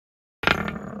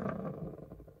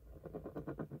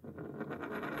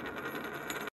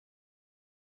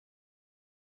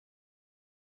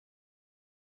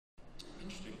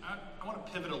interesting. I want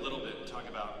to pivot a little bit and talk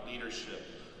about leadership.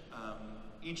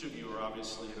 Each of you are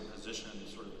obviously in a position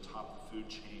sort of the top of the food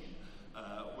chain,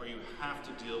 where you have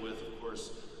to deal with, of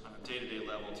course, on a day-to-day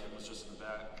level. Tim was just in the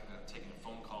back taking a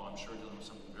phone call, I'm sure dealing with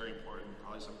something very important,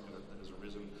 probably something that has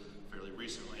arisen fairly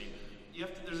recently.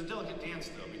 There's a delicate dance,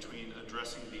 though, between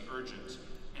addressing the urgent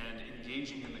and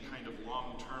engaging in the kind of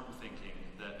long-term thinking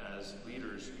that as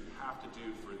leaders you have to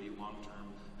do for the long-term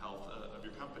health of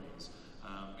your companies.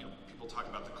 People talk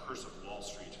about the curse of Wall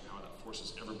Street and how that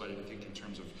forces everybody to think in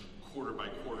terms of quarter by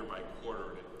quarter by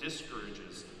quarter, and it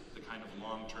discourages the kind of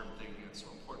long-term thinking that's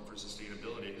so important for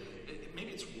sustainability.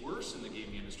 Maybe it's worse in the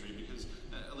gaming industry because,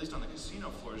 at least on the casino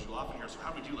floors, you'll often hear, so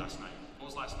how did we do last night? What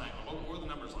was last night? What were the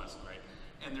numbers last night?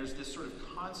 And there's this sort of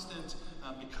constant,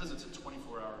 because it's a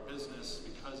 24-hour business,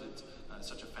 because it's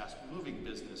such a fast-moving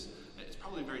business, it's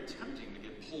probably very tempting to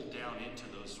get pulled down into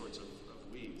those sorts of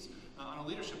weeds. On a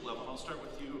leadership level, and I'll start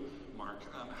with you, Mark,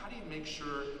 how do you make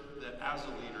sure that as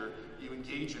a leader, you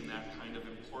engage in that kind of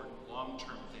important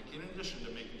long-term thinking, in addition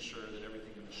to making sure that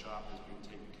everything in the shop is being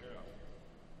taken care of?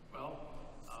 Well,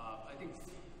 I think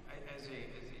as a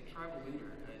tribal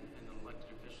leader and an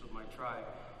elected official of my tribe,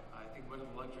 I think one of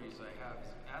the luxuries I have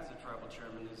as a tribal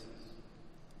chairman is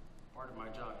part of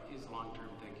my job is long-term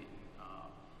thinking.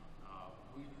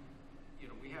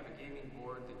 We have a gaming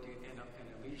board and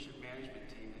a leadership management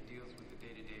team that deals with the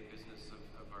day-to-day business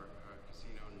of our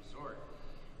casino and resort,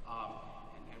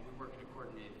 and we work in a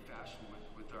coordinated fashion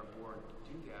with our board to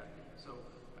do that. So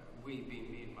we,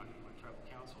 being me and my tribal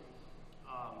council,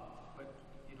 but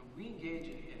we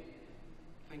engage in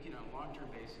thinking on a long-term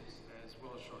basis as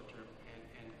well as short-term.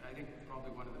 And I think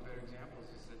probably one of the better examples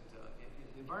is that in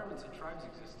the environments that tribes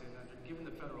exist in, given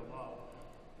the federal law,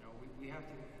 we have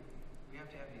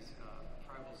to have these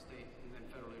tribal, state, and then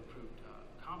federally approved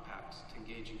compacts to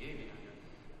engage in gaming under.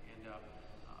 And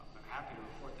I'm happy to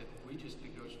report that we just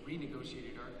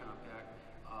renegotiated our compact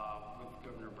with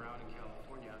Governor Brown in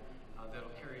California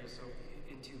that'll carry us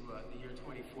into the year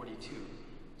 2042.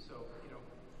 So,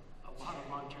 a lot of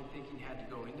long-term thinking had to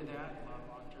go into that. A lot of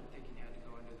long-term thinking had to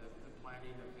go into the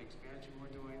planning of the expansion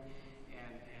we're doing.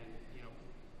 And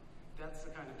that's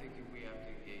the kind of thinking we have to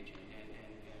engage in.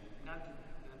 And not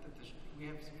that we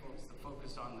have some folks that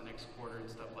focus on the next quarter and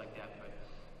stuff like that, but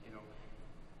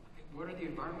what are the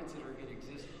environments that are going to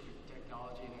exist through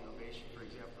technology and innovation, for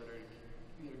example, that are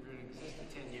going to exist in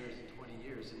 10 years and 20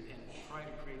 years, and try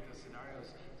to create those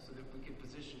scenarios so that we can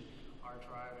position our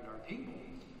tribe and our people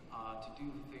to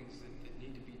do things that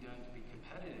need to be done to be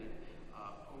competitive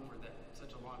over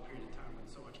such a long period of time when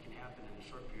so much can happen in a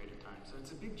short period of time. So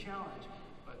it's a big challenge,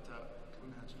 but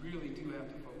we really do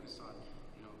have to focus on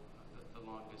the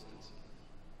long distance.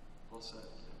 Well said.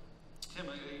 Tim,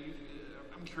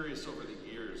 I'm curious over the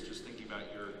years, just thinking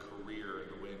about your career and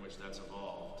the way in which that's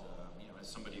evolved. As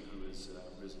somebody who has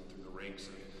risen through the ranks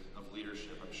of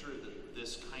leadership, I'm sure that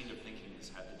this kind of thinking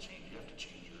has had to change. You have to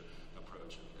change your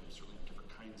approach, and certainly different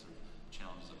kinds of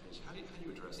challenges that face. How do you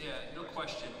address that? Yeah, no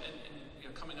question.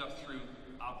 And coming up through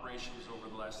operations over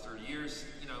the last 30 years,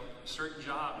 certain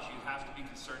jobs you have to be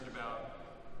concerned about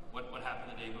what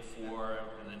happened the day before,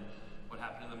 and then what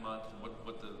happened in the month, and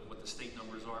what the state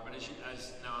numbers are. But as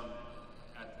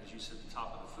you said, the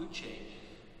top of the food chain,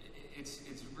 it's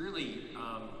really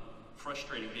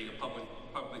frustrating being a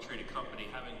publicly traded company,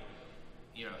 having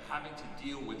to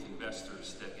deal with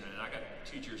investors that and I got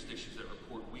 2 jurisdictions that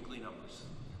report weekly numbers.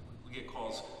 We get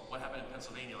calls, what happened in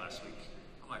Pennsylvania last week?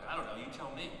 I'm like, I don't know, you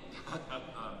tell me.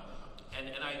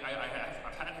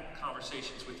 I've had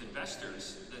conversations with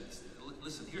investors that,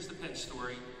 listen, here's the Penn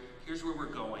story, here's where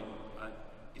we're going.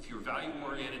 If you're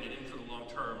value-oriented and in for the long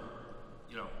term,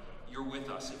 you're with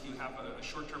us. If you have a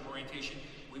short-term orientation,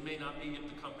 we may not be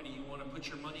the company you want to put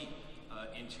your money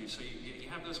into. So you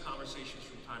have those conversations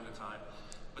from time to time.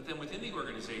 But then within the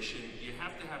organization, you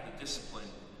have to have the discipline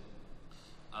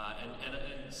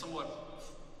and somewhat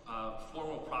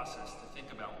formal process to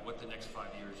think about what the next 5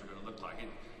 years are going to look like. And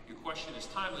your question is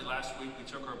timely. Last week, we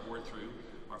took our board through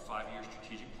our 5-year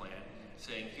strategic plan,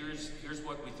 saying here's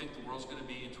what we think the world's going to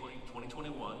be in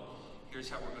 2021. Here's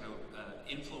how we're going to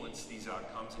influence these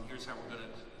outcomes, and here's how we're going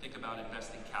to think about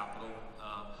investing capital,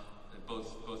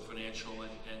 both financial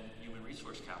and human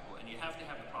resource capital. And you have to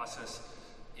have the process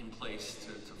in place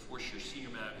to force your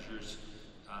senior managers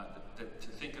to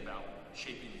think about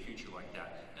shaping the future like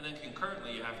that. And then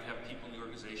concurrently, you have to have people in the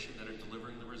organization that are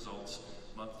delivering the results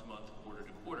month to month, quarter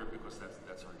to quarter, because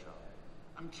that's our job.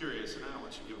 I'm curious, and I don't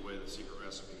want you to give away the secret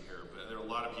recipe here, but there are a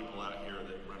lot of people out here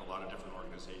that run a lot of different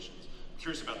organizations. I'm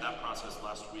curious about that process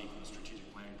last week, the strategic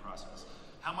planning process.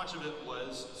 How much of it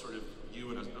was sort of you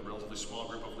and a relatively small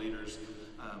group of leaders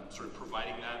sort of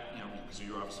providing that, because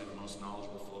you're obviously the most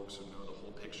knowledgeable folks who know the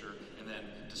whole picture, and then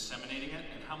disseminating it,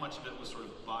 and how much of it was sort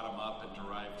of bottom up and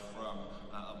derived from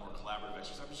a more collaborative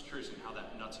exercise? I'm just curious in how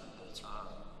that nuts and bolts.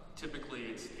 Typically,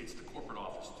 it's the corporate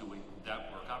office doing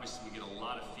that work. Obviously, we get a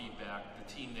lot of feedback. The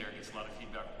team there gets a lot of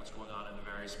feedback on what's going on in the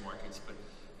various markets, but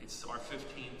it's our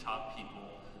 15 top people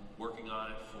working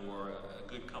on it for a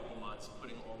good couple months,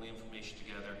 putting all the information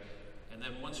together. And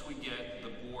then once we get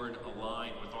the board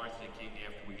aligned with our thinking,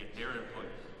 after we get their input,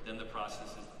 then the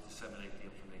process is to disseminate the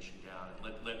information down and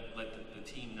let the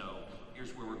team know,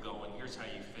 here's where we're going, here's how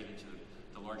you fit into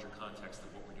the larger context of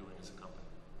what we're doing as a company.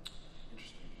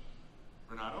 Interesting.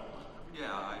 Renato?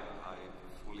 Yeah, I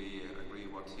fully agree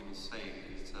with what Tim is saying.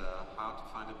 It's hard to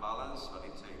find a balance, but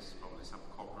it takes probably some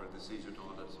corporate decision in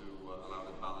order to allow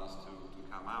the balance to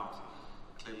come out.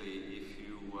 Clearly, if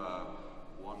you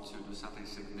want to do something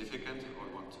significant or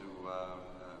want to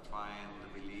try and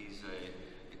release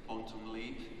a quantum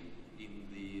leap in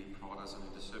the products and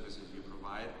the services you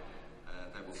provide,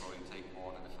 that will probably take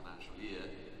more than a financial year.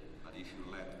 But if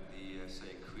you let the,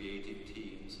 say, creative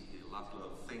teams, the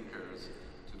lateral thinkers,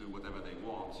 to do whatever they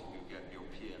want, you get your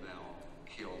P&L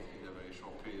killed in a very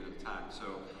short period of time.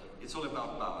 So it's all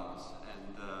about balance.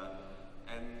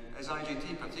 And as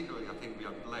IGT particularly, I think we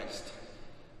are blessed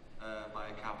by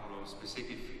a couple of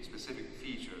specific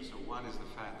features. So one is the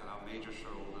fact that our major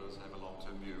shareholders have a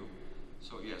long-term view.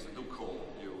 So yes, they do call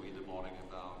you in the morning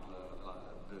about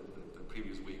the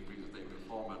previous week, previous day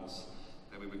performance.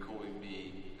 They will be calling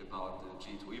me about the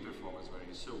G2E performance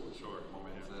very soon. Sure. The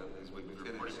moment this will be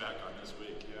finished. Reporting back on this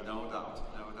week, yeah. No doubt,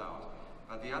 no doubt.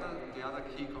 But the other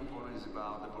key component is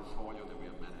about the portfolio that we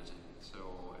are managing.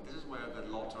 So this is where the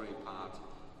lottery part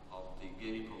of the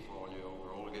gaming portfolio,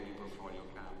 or all gaming portfolio,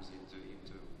 comes into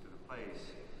the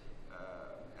place.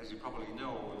 As you probably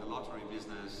know, the lottery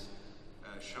business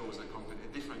shows a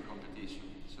different competition.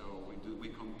 So we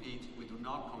do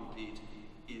not compete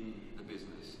in the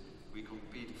business. We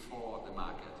compete for the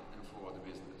market and for the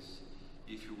business.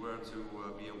 If you were to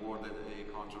be awarded a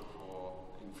contract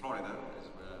in Florida, as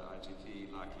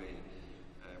IGT likely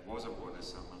was awarded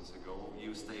some months ago,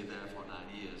 you stay there for 9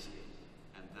 years,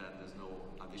 and then there's no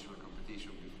additional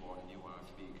competition before the new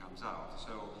RFP comes out.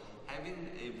 So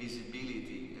having a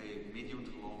visibility, a medium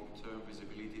to long-term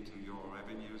visibility to your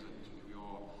revenues and to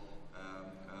your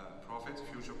profits,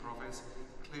 future profits,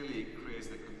 clearly creates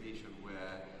the condition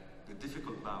where the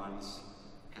difficult balance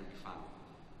can be found.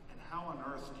 And how on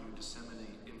earth do you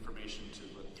disseminate information to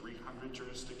the 300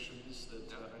 jurisdictions that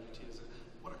IGT is in?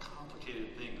 What a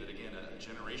complicated thing that, again, a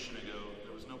generation ago,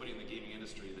 there was nobody in the gaming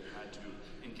industry that had to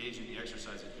engage in the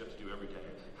exercise that you have to do every day.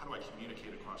 How do I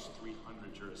communicate across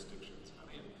 300 jurisdictions? I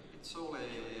mean, it's all a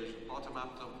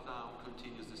bottom-up, top-down,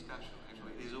 continuous discussion.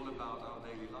 Actually, it is all about our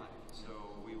daily life. So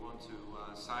we want to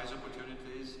size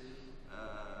opportunities,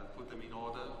 put them in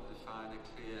order, define a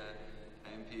clear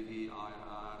NPV,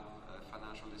 IRR,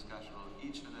 financial discussion on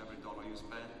each and every dollar you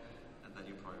spend, and then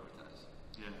you prioritize.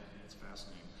 Yeah, it's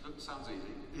fascinating. Look, sounds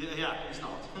easy. Yeah, it's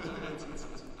not.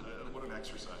 What an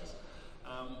exercise.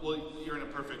 Well, you're in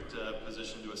a perfect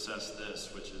position to assess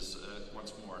this, which is,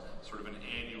 once more, sort of an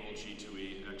annual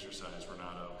G2E exercise,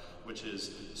 Renato, which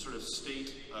is sort of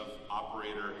state of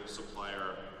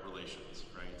operator-supplier relations,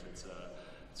 right? It's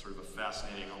sort of a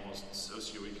fascinating, almost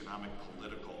socioeconomic,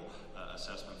 political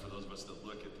assessment for those of us that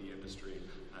look at the industry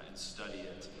and study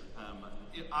it.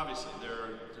 Obviously, there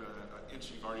are,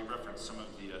 you've already referenced some of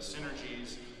the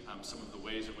synergies, some of the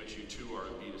ways in which you two are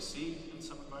a B2C in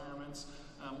some environments.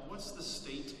 What's the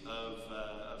state of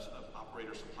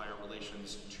operator-supplier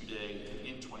relations today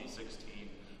in 2016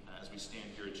 as we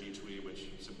stand here at G2E,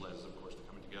 which symbolizes, of course, the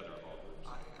coming together of all groups?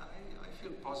 I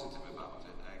feel positive about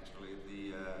it, actually.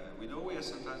 We know we have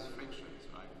sometimes frictions,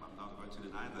 right? I'm not going to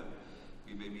deny that.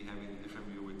 We may be having a different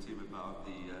view with Tim about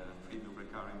the premium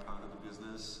recurring part of the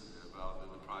business, about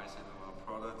the pricing of our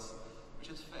products,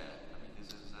 which is fair. I mean,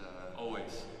 this is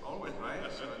always right.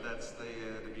 So that's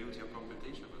the beauty of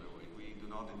competition. By the way, we do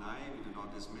not deny it, we do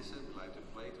not dismiss it. We like to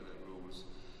play to the rules.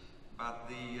 But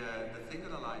the thing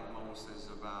that I like most is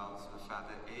about the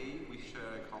fact that we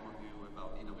share a common view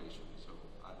about innovation. So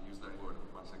I'll use that word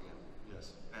once again.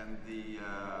 Yes. And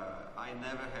I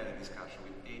never had a discussion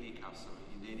with any customer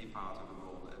in any part of the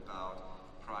world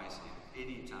about pricing.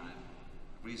 Anytime,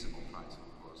 reasonable pricing,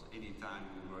 of course. Anytime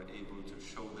we were able to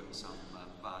show them some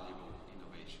valuable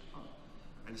innovation.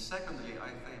 And secondly, I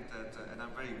think that, and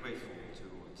I'm very grateful to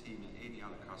Tim and any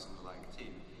other customer like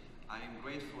Tim, I am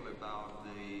grateful about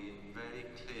the very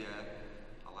clear,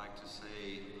 I like to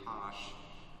say harsh,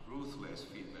 ruthless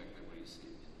feedback that we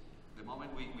receive. The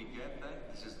moment we get that,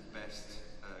 this is the best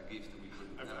gift that we could.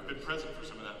 I've been present for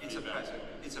some of that. It's feedback. a present.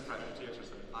 It's a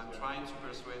present. I'm trying to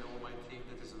persuade all my team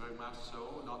that it's very much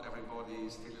so. Not everybody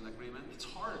is still in agreement. It's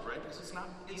hard, right? Because it's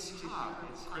not. It's hard.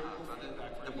 It's hard. But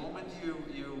the moment you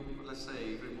let's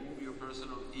say remove your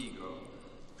personal ego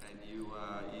and you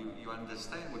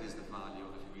understand what is the value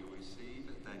of the you receive,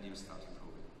 then you start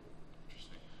improving.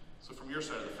 Interesting. So from your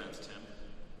side of the fence, Tim.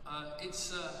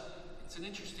 It's an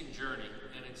interesting journey,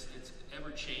 and it's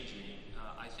ever changing.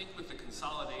 I think with the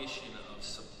consolidation of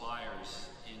suppliers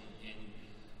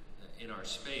in our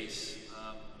space,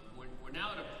 we're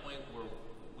now at a point where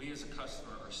we as a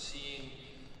customer are seeing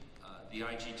the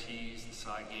IGTs, the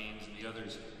side games, and the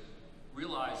others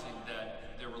realizing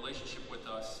that their relationship with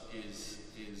us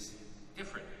is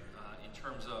different in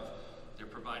terms of they're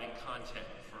providing content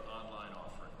for online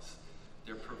offerings,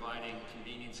 they're providing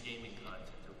convenience gaming content,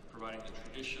 they're providing the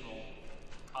traditional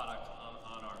product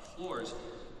on our floors,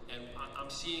 and I'm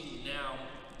seeing now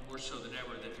more so than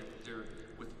ever that they're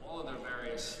with all of their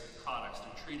various products,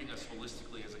 they're treating us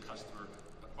holistically as a customer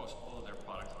across all of their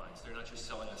product lines. They're not just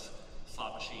selling us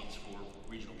slot machines for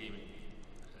regional gaming.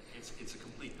 It's a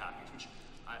complete package, which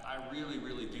I really,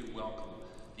 really do welcome.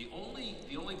 The only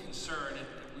concern,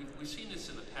 and we've seen this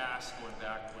in the past, going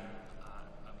back when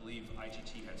I believe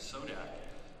IGT had Sodak,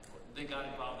 they got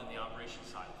involved in the operation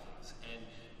side of things, and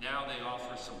now they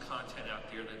offer some content out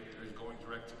there that is going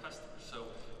direct to customers. So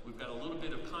we've got a little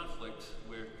bit of conflict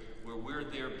where we're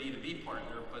their B2B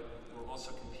partner, but we're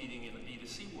also competing in the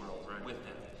B2C world with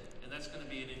them, and that's going to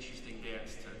be an interesting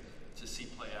dance to see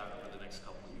play out over the next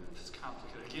couple of years. It's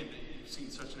complicated. Again, you've seen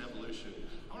such an evolution.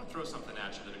 I want to throw something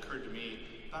at you that occurred to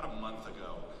me about a month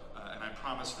ago, and I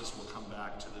promise this will come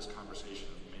back to this conversation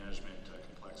of management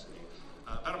complexity.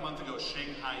 About a month ago,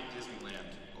 Shanghai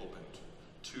Disneyland opened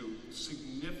to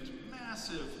significant,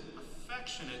 massive,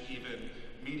 affectionate even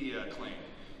media acclaim.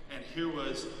 And here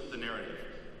was the narrative.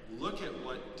 Look at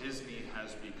what Disney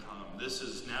has become. This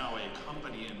is now a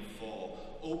company in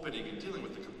full, opening and dealing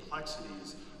with the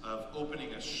complexities of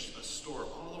opening a store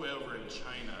all the way over in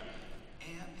China.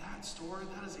 And that store,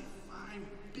 that is a $5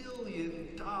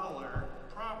 billion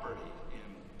property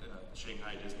in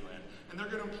Shanghai Disneyland. And they're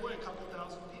going to employ a couple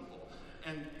thousand people.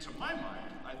 And to my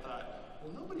mind, I thought,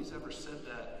 well, nobody's ever said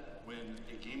that when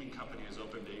a gaming company has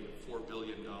opened a $4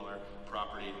 billion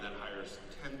property that hires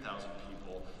 10,000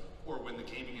 people, or when the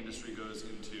gaming industry goes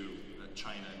into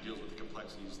China and deals with the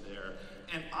complexities there.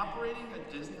 And operating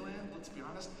at Disneyland, let's be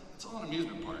honest, it's all an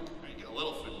amusement park. Right? You get a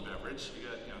little food and beverage, you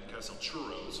gotta sell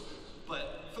churros,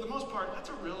 but for the most part, that's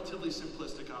a relatively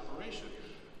simplistic operation.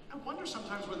 I wonder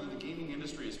sometimes whether the gaming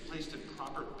industry is placed in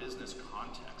proper business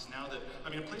context. Now that,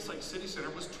 a place like City Center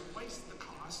was twice the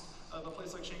cost of a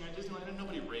place like Shanghai Disneyland, and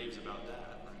nobody raves about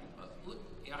that, right? Look,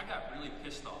 I got really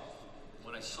pissed off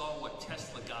when I saw what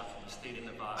Tesla got from the state of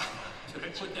Nevada to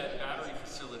put that battery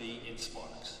facility in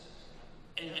Sparks.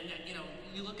 And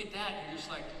you look at that and you're just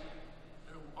like,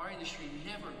 our industry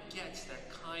never gets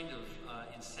that kind of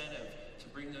incentive to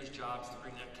bring those jobs, to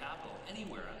bring that capital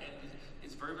anywhere. And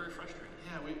it's very, very frustrating.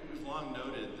 Yeah, we've long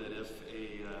noted that if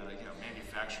a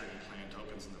manufacturing plant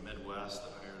opens in the Midwest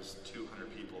that hires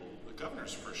 200 people, the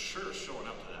governor's for sure showing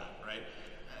up to that, right?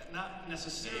 Not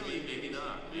necessarily. Maybe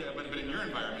not. Yeah, but in your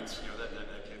environments,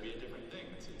 that can be a different thing.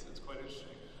 It's quite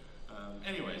interesting.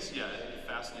 Anyways,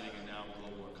 fascinating and now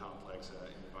global and complex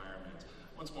environment.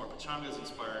 Once more, Pechanga's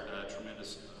inspired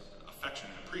tremendous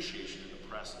affection and appreciation in the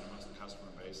press and amongst the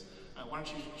customer base. Why don't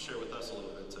you share with us a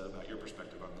little bit about your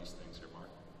perspective on these things here, Mark?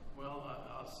 Well,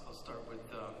 I'll start with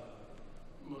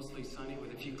mostly sunny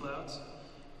with a few clouds.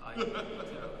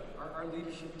 Our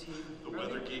leadership team... The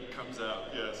weather geek comes out,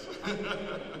 yes.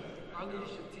 Our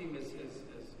leadership team has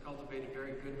cultivated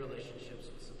very good relationships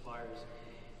with suppliers.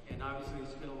 And obviously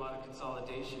there's been a lot of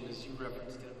consolidation, as you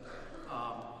referenced it.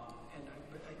 And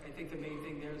I think the main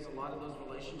thing there is a lot of those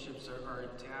relationships are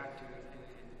intact and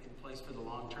in place for the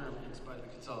long term in spite of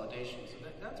the consolidation. So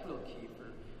that's real key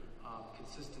for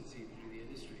consistency through the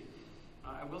industry.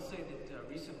 I will say that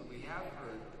recently we have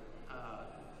heard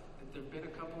that there have been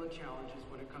a couple of challenges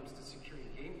when it comes to securing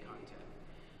game content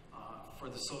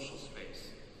for the social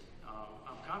space.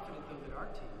 I'm confident though that our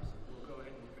teams will go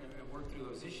ahead and work through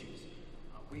those issues.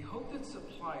 We hope that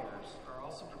suppliers are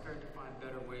also prepared to find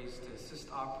better ways to assist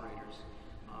operators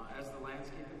as the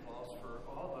landscape evolves for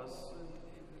all of us.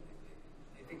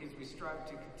 I think as we strive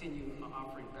to continue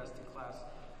offering best-in-class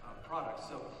products.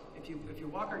 So if you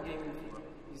walk our gaming floor,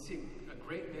 you see a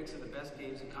great mix of the best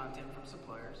games and content from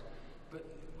suppliers, but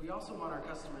we also want our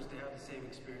customers to have the same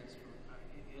experience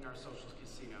in our social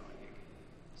casino, I think.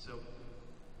 So,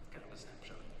 kind of a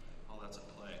snapshot.